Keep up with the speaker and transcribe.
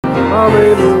My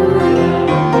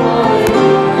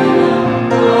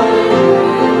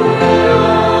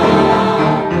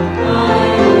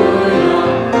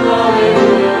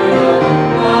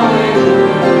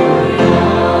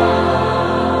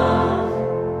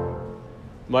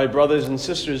brothers and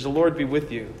sisters, the Lord be with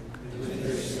you.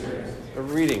 A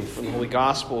reading from the Holy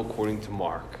Gospel according to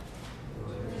Mark.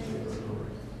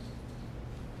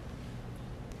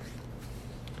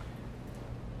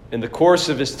 In the course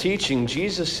of his teaching,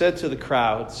 Jesus said to the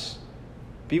crowds,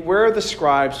 "Beware of the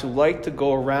scribes who like to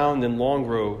go around in long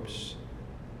robes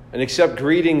and accept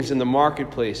greetings in the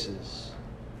marketplaces,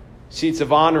 seats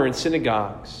of honor in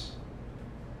synagogues,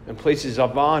 and places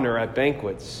of honor at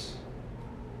banquets.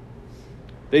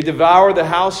 They devour the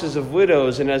houses of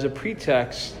widows and as a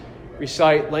pretext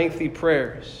recite lengthy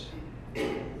prayers.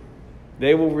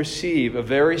 They will receive a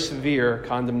very severe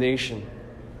condemnation."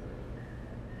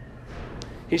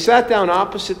 He sat down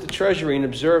opposite the treasury and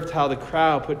observed how the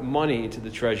crowd put money into the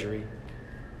treasury.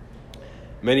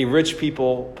 Many rich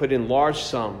people put in large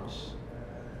sums.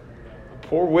 A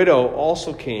poor widow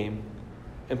also came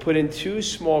and put in 2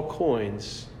 small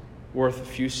coins worth a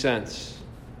few cents.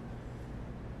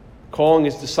 Calling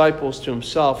his disciples to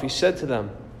himself, he said to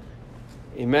them,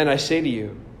 "Amen, I say to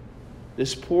you,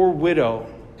 this poor widow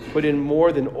put in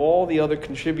more than all the other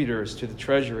contributors to the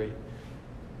treasury.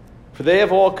 For they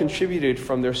have all contributed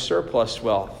from their surplus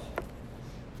wealth,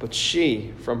 but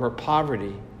she, from her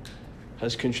poverty,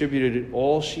 has contributed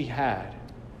all she had,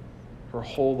 her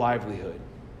whole livelihood."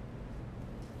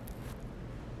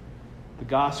 The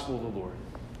Gospel of the Lord.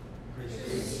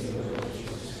 Praise to you, Lord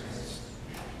Jesus.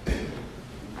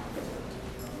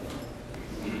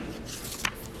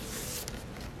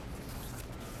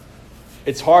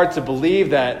 It's hard to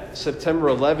believe that September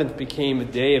 11th became a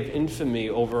day of infamy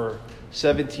over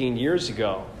 17 years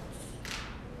ago.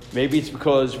 Maybe it's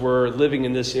because we're living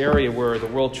in this area where the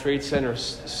World Trade Center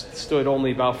stood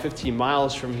only about 15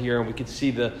 miles from here, and we could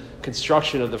see the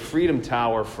construction of the Freedom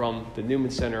Tower from the Newman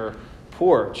Center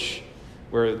porch,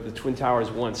 where the Twin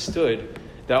Towers once stood,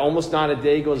 that almost not a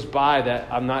day goes by that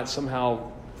I'm not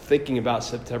somehow thinking about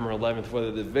September 11th,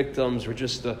 whether the victims or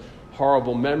just the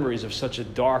horrible memories of such a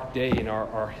dark day in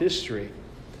our history.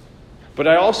 But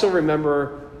I also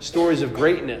remember stories of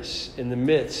greatness in the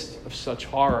midst of such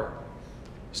horror,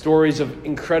 stories of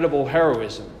incredible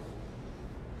heroism.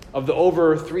 Of the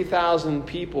over 3,000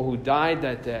 people who died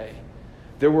that day,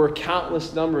 there were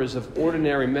countless numbers of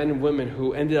ordinary men and women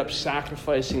who ended up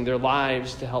sacrificing their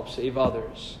lives to help save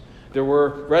others. There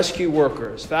were rescue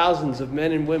workers, thousands of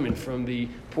men and women from the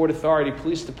Port Authority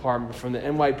Police Department, from the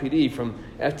NYPD, from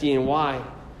FDNY,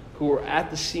 who were at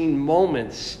the scene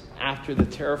moments after the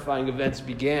terrifying events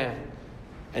began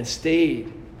and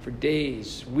stayed for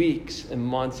days, weeks, and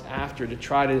months after to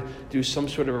try to do some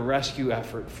sort of a rescue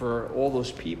effort for all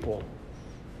those people.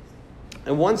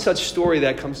 And one such story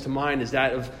that comes to mind is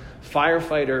that of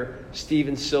firefighter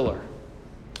Stephen Siller.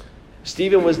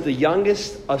 Stephen was the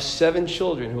youngest of 7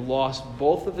 children who lost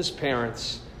both of his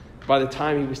parents by the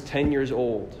time he was 10 years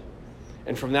old.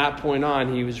 And from that point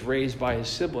on, he was raised by his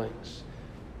siblings.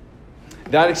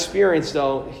 That experience,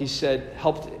 though, he said,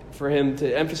 helped for him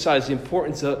to emphasize the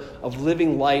importance of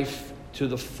living life to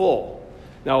the full.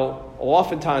 Now,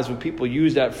 oftentimes when people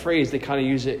use that phrase, they kind of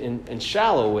use it in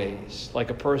shallow ways, like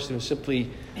a person who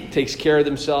simply takes care of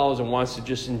themselves and wants to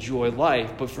just enjoy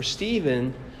life. But for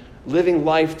Stephen, living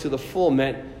life to the full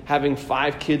meant having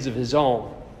 5 kids of his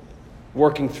own,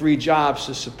 working 3 jobs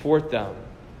to support them,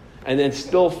 and then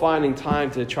still finding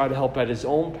time to try to help at his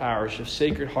own parish of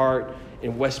Sacred Heart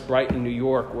in West Brighton, New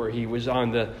York, where he was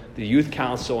on the youth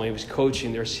council and he was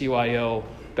coaching their CYO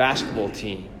basketball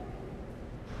team.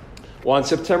 Well, on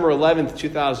September 11th,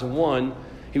 2001,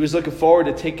 he was looking forward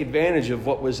to take advantage of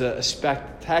what was a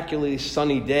spectacularly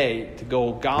sunny day to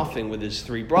go golfing with his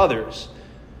 3 brothers.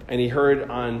 And he heard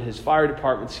on his fire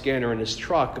department scanner in his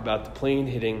truck about the plane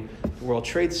hitting the World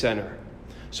Trade Center.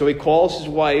 So he calls his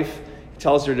wife,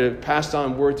 tells her to pass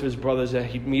on word to his brothers that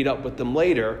he'd meet up with them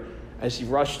later, as he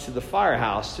rushed to the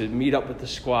firehouse to meet up with the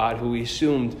squad who he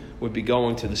assumed would be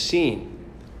going to the scene.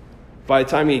 By the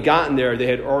time he had gotten there, they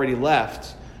had already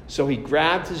left. So he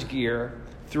grabbed his gear,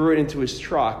 threw it into his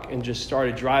truck, and just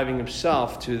started driving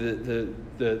himself to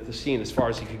the scene as far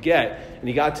as he could get. And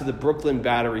he got to the Brooklyn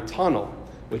Battery Tunnel,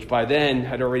 which by then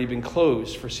had already been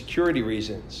closed for security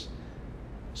reasons.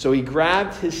 So he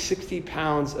grabbed his 60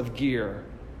 pounds of gear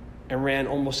and ran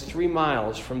almost 3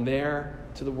 miles from there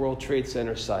to the World Trade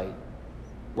Center site,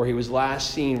 where he was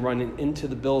last seen running into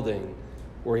the building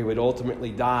where he would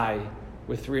ultimately die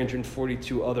with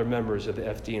 342 other members of the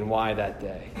FDNY that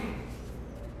day.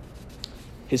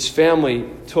 his family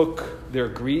took their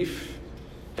grief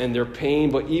and their pain,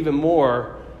 but even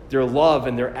more, their love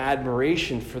and their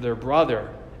admiration for their brother,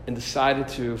 and decided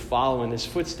to follow in his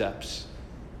footsteps.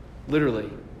 Literally.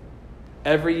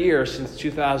 Every year since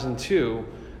 2002,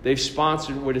 they've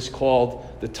sponsored what is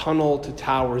called the Tunnel to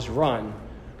Towers Run,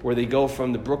 where they go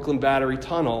from the Brooklyn Battery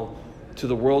Tunnel to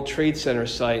the World Trade Center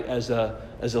site as a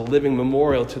living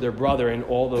memorial to their brother and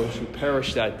all those who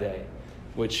perished that day,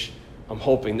 which I'm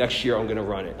hoping next year I'm going to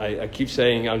run it. I keep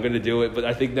saying I'm going to do it, but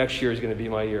I think next year is going to be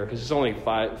my year because it's only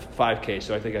 5K,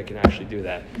 so I think I can actually do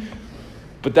that.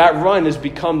 But that run has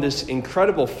become this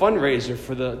incredible fundraiser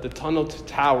for the Tunnel to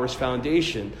Towers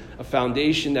Foundation, a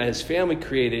foundation that his family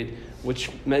created, which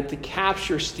meant to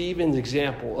capture Stephen's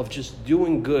example of just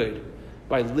doing good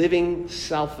by living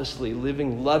selflessly,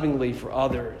 living lovingly for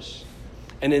others.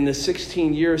 And in the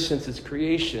 16 years since its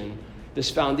creation, this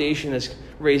foundation has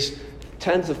raised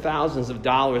tens of thousands of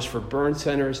dollars for burn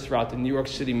centers throughout the New York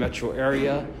City metro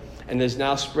area, and has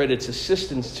now spread its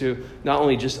assistance to not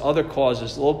only just other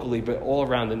causes locally, but all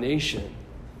around the nation.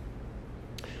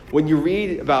 When you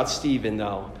read about Stephen,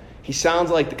 though, he sounds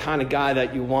like the kind of guy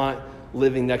that you want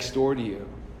living next door to you.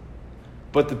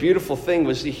 But the beautiful thing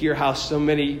was to hear how so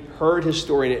many heard his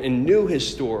story and knew his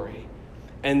story,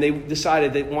 and they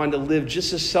decided they wanted to live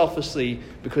just as selflessly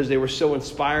because they were so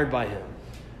inspired by him.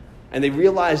 And they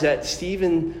realized that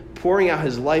Stephen pouring out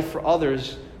his life for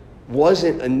others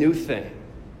wasn't a new thing.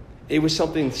 It was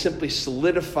something simply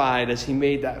solidified as he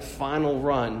made that final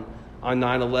run on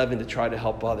 9/11 to try to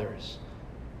help others.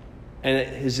 And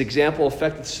his example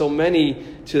affected so many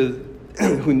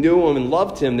who knew him and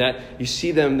loved him that you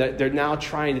see them that they're now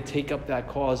trying to take up that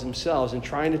cause themselves and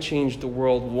trying to change the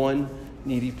world one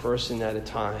needy person at a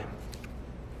time.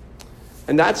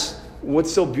 And that's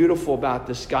what's so beautiful about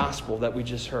this gospel that we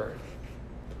just heard.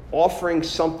 Offering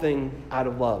something out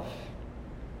of love.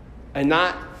 And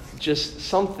not just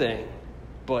something,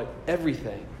 but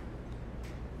everything.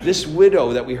 This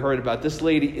widow that we heard about, this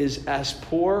lady is as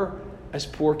poor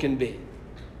can be.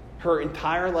 Her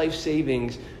entire life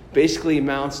savings basically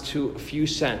amounts to a few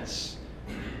cents.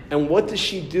 And what does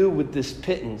she do with this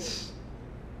pittance?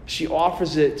 She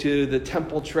offers it to the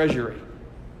temple treasury.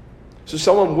 So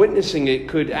someone witnessing it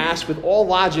could ask with all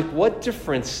logic, what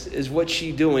difference is what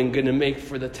she's doing going to make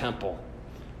for the temple?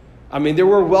 I mean, there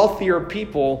were wealthier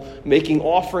people making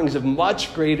offerings of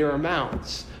much greater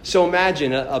amounts. So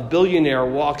imagine a billionaire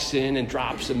walks in and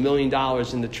drops $1 million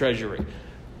in the treasury.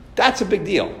 That's a big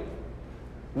deal.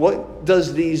 What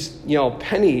does these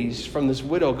pennies from this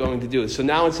widow going to do? So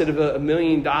now instead of $1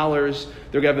 million,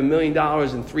 they're going to have $1 million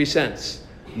and 3 cents.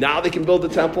 Now they can build the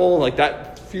temple, like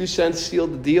that few cents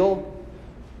sealed the deal.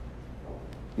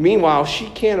 Meanwhile, she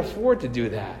can't afford to do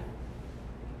that.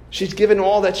 She's given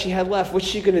all that she had left. What's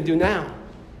she going to do now?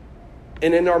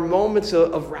 And in our moments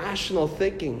of rational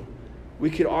thinking, we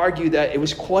could argue that it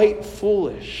was quite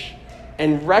foolish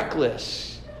and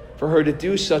reckless for her to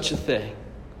do such a thing.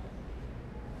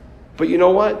 But you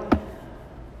know what?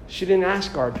 She didn't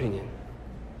ask our opinion.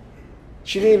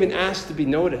 She didn't even ask to be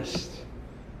noticed.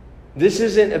 This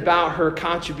isn't about her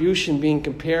contribution being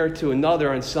compared to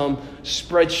another on some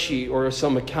spreadsheet or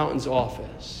some accountant's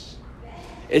office.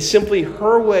 It's simply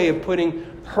her way of putting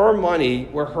her money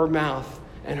where her mouth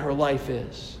and her life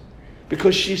is.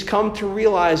 Because she's come to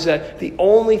realize that the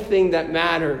only thing that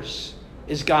matters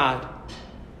is God.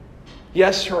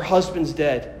 Yes, her husband's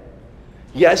dead.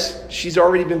 Yes, she's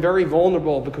already been very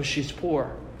vulnerable because she's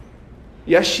poor.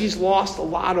 Yes, she's lost a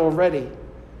lot already.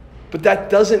 But that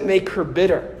doesn't make her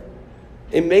bitter.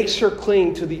 It makes her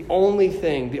cling to the only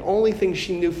thing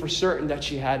she knew for certain that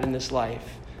she had in this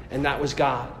life, and that was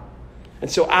God. And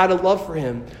so out of love for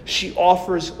him, she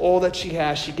offers all that she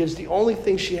has. She gives the only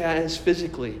thing she has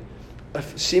physically, a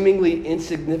seemingly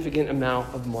insignificant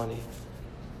amount of money.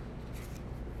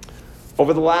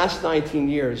 Over the last 19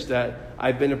 years that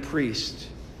I've been a priest,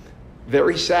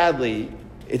 very sadly,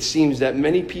 it seems that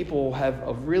many people have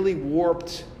a really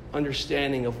warped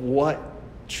understanding of what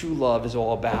true love is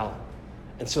all about.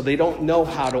 And so they don't know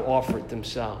how to offer it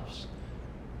themselves.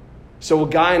 So a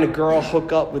guy and a girl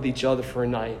hook up with each other for a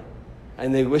night,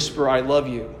 and they whisper, "I love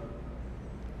you."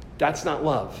 That's not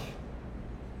love.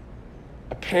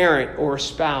 A parent or a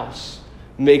spouse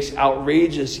makes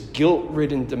outrageous,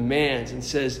 guilt-ridden demands and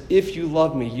says, "If you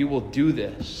love me, you will do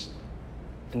this."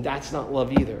 And that's not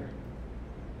love either.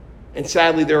 And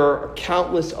sadly, there are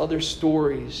countless other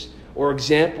stories or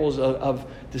examples of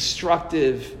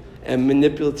destructive and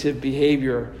manipulative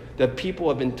behavior that people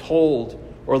have been told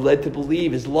or led to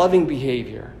believe is loving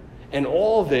behavior. And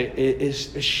all of it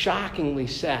is shockingly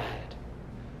sad.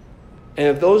 And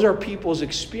if those are people's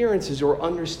experiences or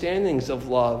understandings of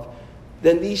love,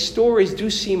 then these stories do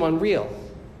seem unreal.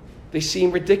 They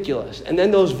seem ridiculous. And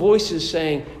then those voices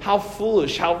saying how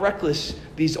foolish, how reckless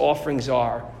these offerings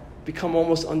are become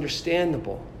almost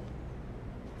understandable.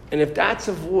 And if that's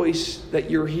a voice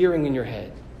that you're hearing in your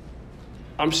head,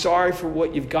 I'm sorry for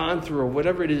what you've gone through or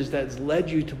whatever it is that's led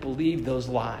you to believe those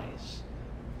lies.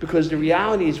 Because the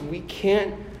reality is we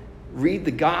can't read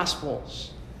the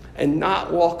Gospels and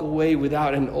not walk away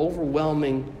without an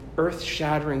overwhelming,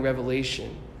 earth-shattering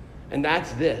revelation. And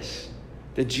that's this,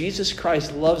 that Jesus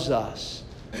Christ loves us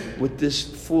with this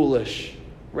foolish,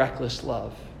 reckless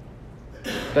love.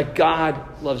 That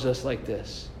God loves us like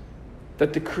this.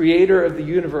 That the creator of the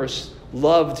universe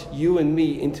loved you and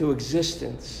me into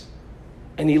existence.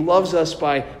 And he loves us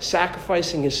by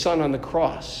sacrificing his son on the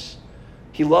cross.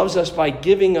 He loves us by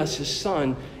giving us his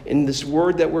son in this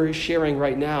word that we're sharing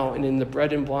right now and in the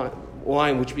bread and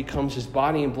wine, which becomes his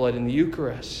body and blood in the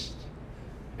Eucharist.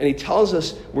 And he tells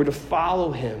us we're to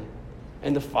follow him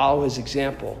and to follow his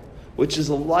example, which is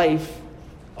a life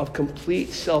of complete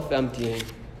self-emptying,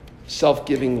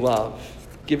 self-giving love,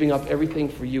 giving up everything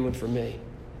for you and for me.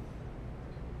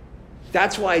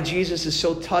 That's why Jesus is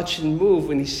so touched and moved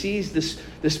when he sees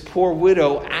this poor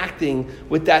widow acting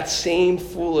with that same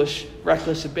foolish,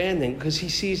 reckless abandon, because he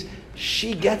sees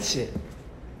she gets it.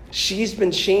 She's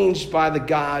been changed by the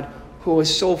God who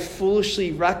has so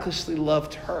foolishly, recklessly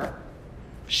loved her.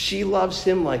 She loves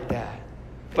him like that,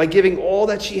 by giving all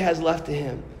that she has left to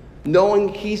him,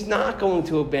 knowing he's not going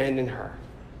to abandon her.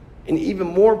 And even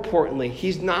more importantly,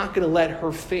 he's not going to let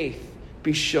her faith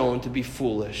be shown to be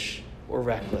foolish or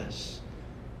reckless.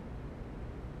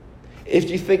 If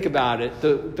you think about it,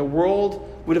 the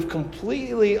world would have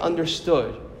completely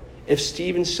understood if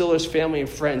Stephen Siller's family and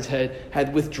friends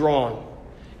had withdrawn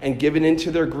and given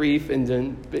into their grief and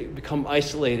then become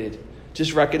isolated,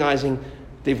 just recognizing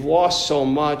they've lost so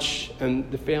much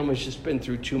and the family's just been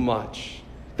through too much.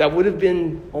 That would have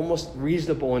been almost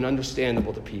reasonable and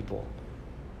understandable to people.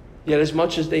 Yet as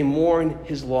much as they mourn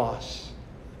his loss,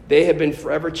 they have been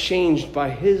forever changed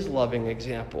by his loving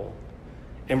example.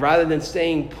 And rather than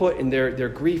staying put in their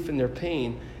grief and their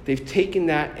pain, they've taken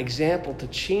that example to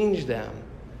change them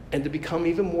and to become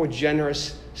even more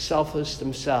generous, selfless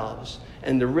themselves.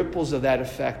 And the ripples of that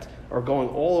effect are going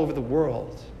all over the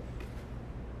world.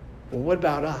 Well, what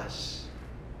about us?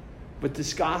 With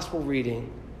this gospel reading,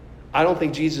 I don't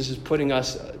think Jesus is putting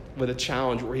us with a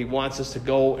challenge where he wants us to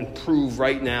go and prove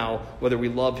right now whether we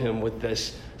love him with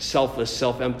this selfless,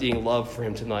 self-emptying love for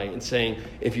him tonight and saying,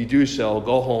 if you do so,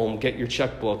 go home, get your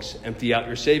checkbooks, empty out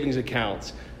your savings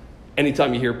accounts.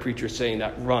 Anytime you hear preachers saying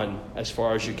that, run as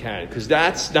far as you can, because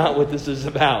that's not what this is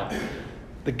about.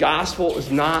 The gospel is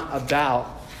not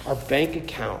about our bank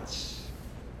accounts.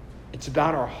 It's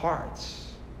about our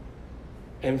hearts.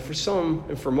 And for some,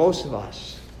 and for most of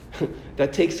us,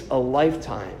 that takes a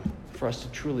lifetime for us to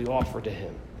truly offer to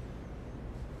him.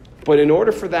 But in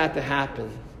order for that to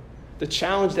happen, the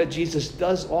challenge that Jesus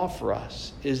does offer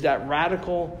us is that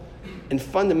radical and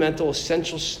fundamental,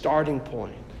 essential starting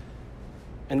point.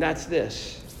 And that's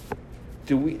this.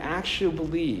 Do we actually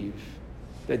believe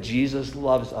that Jesus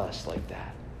loves us like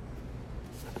that?